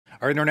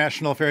Our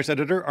international affairs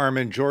editor,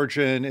 Armen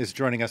Georgian, is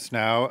joining us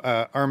now.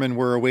 Armen,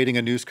 we're awaiting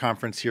a news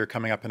conference here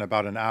coming up in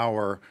about an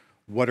hour.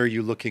 What are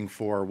you looking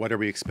for? What are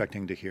we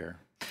expecting to hear?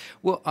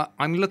 Well,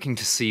 I'm looking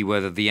to see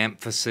whether the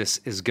emphasis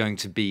is going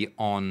to be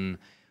on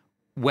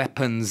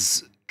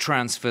weapons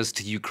transfers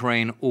to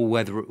Ukraine or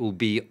whether it will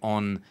be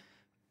on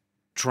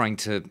trying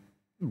to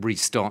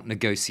restart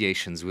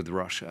negotiations with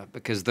Russia,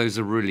 because those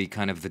are really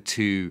kind of the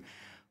two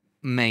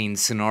main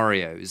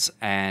scenarios.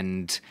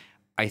 And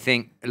I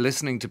think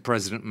listening to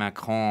President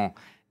Macron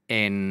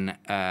in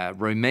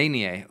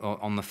Romania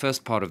on the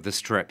first part of this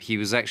trip, he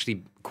was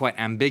actually quite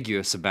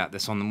ambiguous about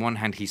this. On the one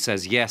hand, he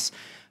says, yes,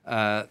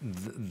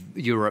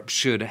 Europe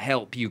should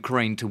help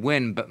Ukraine to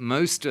win, but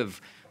most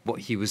of what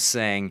he was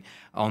saying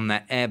on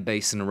that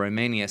airbase in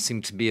Romania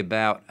seemed to be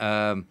about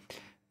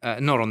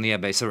not on the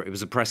airbase, sorry, it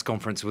was a press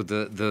conference with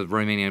the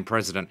Romanian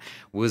president,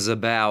 was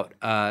about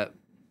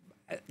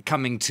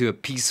coming to a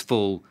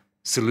peaceful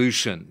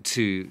solution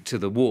to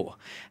the war.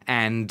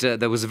 And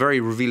there was a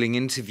very revealing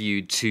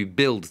interview to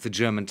Bild, the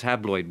German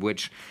tabloid,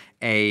 which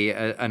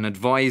an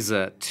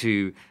advisor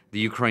to the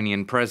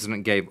Ukrainian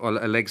president gave,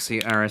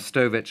 Alexei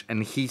Arestovich,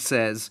 and he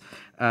says,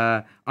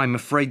 I'm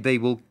afraid they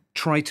will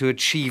try to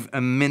achieve a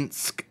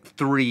Minsk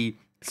III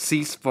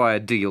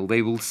ceasefire deal.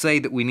 They will say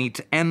that we need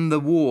to end the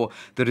war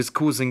that is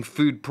causing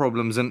food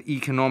problems and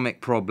economic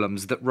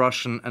problems, that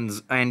Russian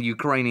and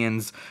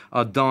Ukrainians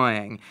are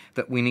dying,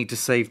 that we need to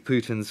save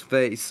Putin's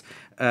face.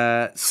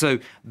 So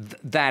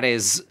that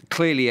is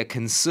clearly a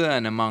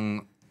concern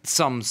among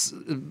some,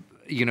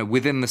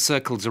 within the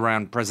circles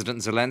around President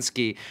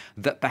Zelensky,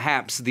 that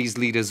perhaps these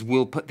leaders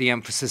will put the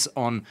emphasis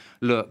on,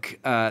 look,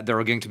 there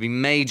are going to be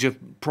major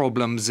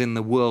problems in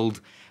the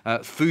world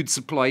food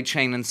supply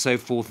chain and so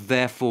forth.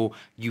 Therefore,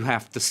 you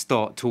have to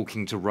start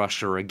talking to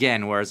Russia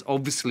again. Whereas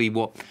obviously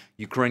what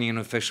Ukrainian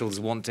officials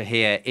want to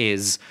hear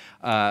is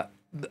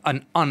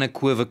an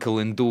unequivocal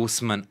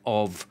endorsement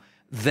of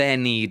their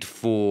need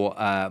for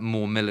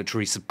more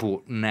military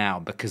support now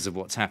because of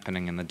what's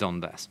happening in the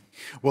Donbass.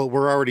 Well,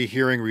 we're already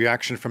hearing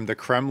reaction from the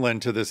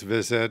Kremlin to this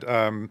visit.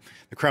 The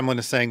Kremlin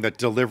is saying that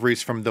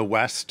deliveries from the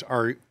West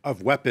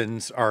of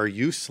weapons are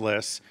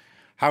useless.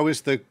 How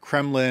is the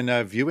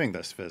Kremlin viewing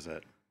this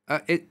visit?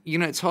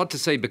 It's hard to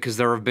say because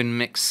there have been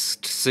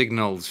mixed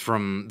signals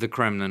from the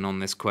Kremlin on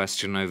this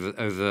question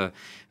over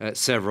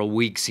several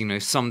weeks.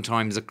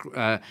 Sometimes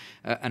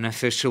an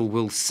official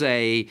will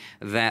say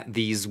that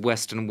these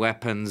Western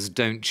weapons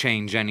don't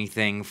change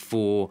anything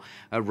for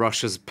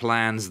Russia's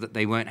plans, that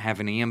they won't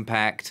have any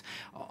impact.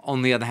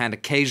 On the other hand,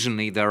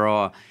 occasionally there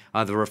are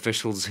other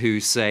officials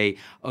who say,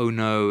 oh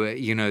no,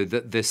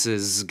 that this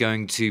is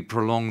going to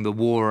prolong the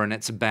war and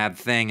it's a bad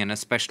thing, and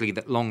especially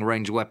that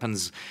long-range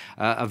weapons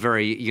are a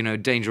very,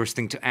 dangerous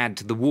thing to add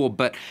to the war.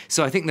 But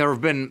so I think there have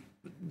been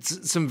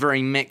some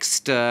very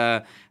mixed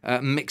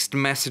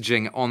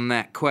messaging on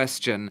that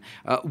question.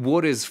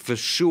 What is for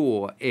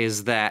sure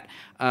is that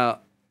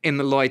in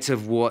the light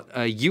of what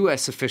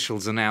U.S.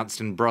 officials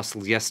announced in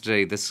Brussels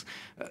yesterday, this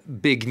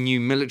big new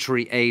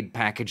military aid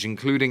package,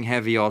 including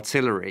heavy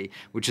artillery,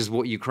 which is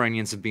what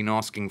Ukrainians have been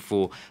asking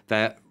for,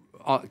 they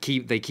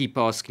keep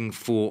asking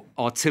for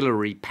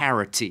artillery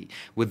parity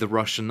with the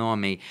Russian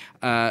army.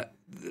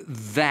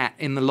 That,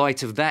 in the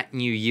light of that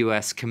new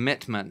U.S.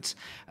 commitment,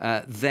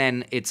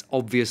 then it's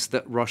obvious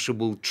that Russia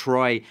will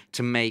try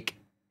to make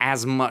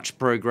as much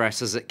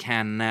progress as it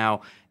can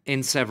now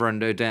in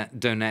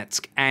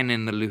Severodonetsk and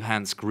in the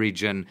Luhansk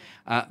region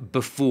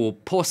before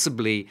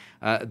possibly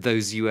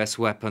those U.S.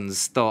 weapons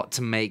start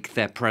to make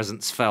their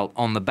presence felt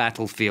on the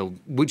battlefield,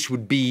 which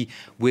would be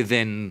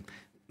within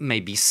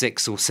maybe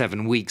 6 or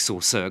 7 weeks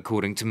or so,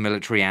 according to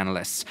military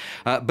analysts.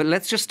 But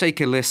let's just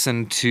take a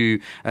listen to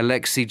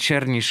Alexei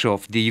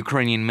Chernyshov, the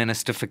Ukrainian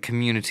Minister for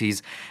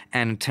Communities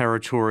and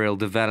Territorial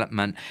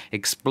Development,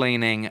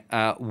 explaining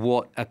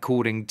what,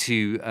 according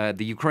to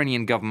the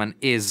Ukrainian government,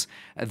 is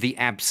the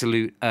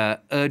absolute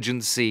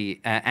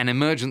urgency and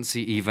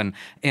emergency even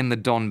in the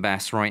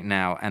Donbass right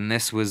now. And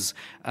this was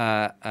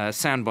a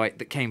soundbite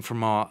that came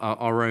from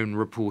our own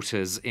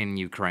reporters in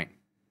Ukraine.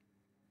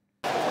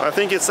 I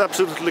think it's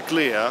absolutely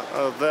clear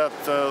that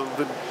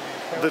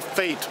the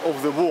fate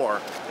of the war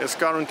is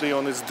currently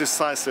on its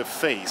decisive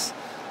phase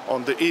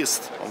on the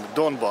east, on the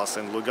Donbass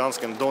and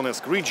Lugansk and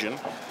Donetsk region,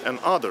 and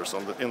others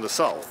in the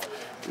south.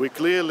 We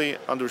clearly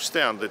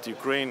understand that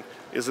Ukraine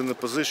is in a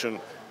position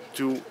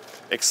to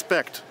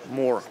expect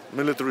more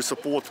military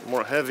support,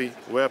 more heavy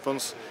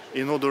weapons,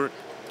 in order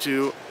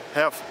to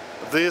have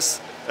this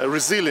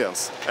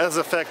resilience as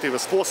effective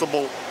as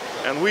possible.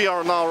 And we are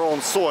on our own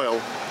soil.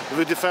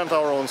 We defend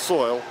our own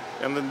soil,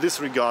 and in this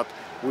regard,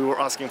 we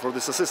were asking for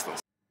this assistance.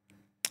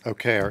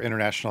 Okay, our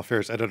international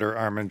affairs editor,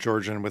 Armen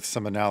Georgian, with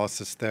some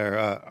analysis there.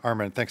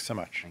 Armen, thanks so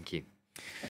much. Thank you.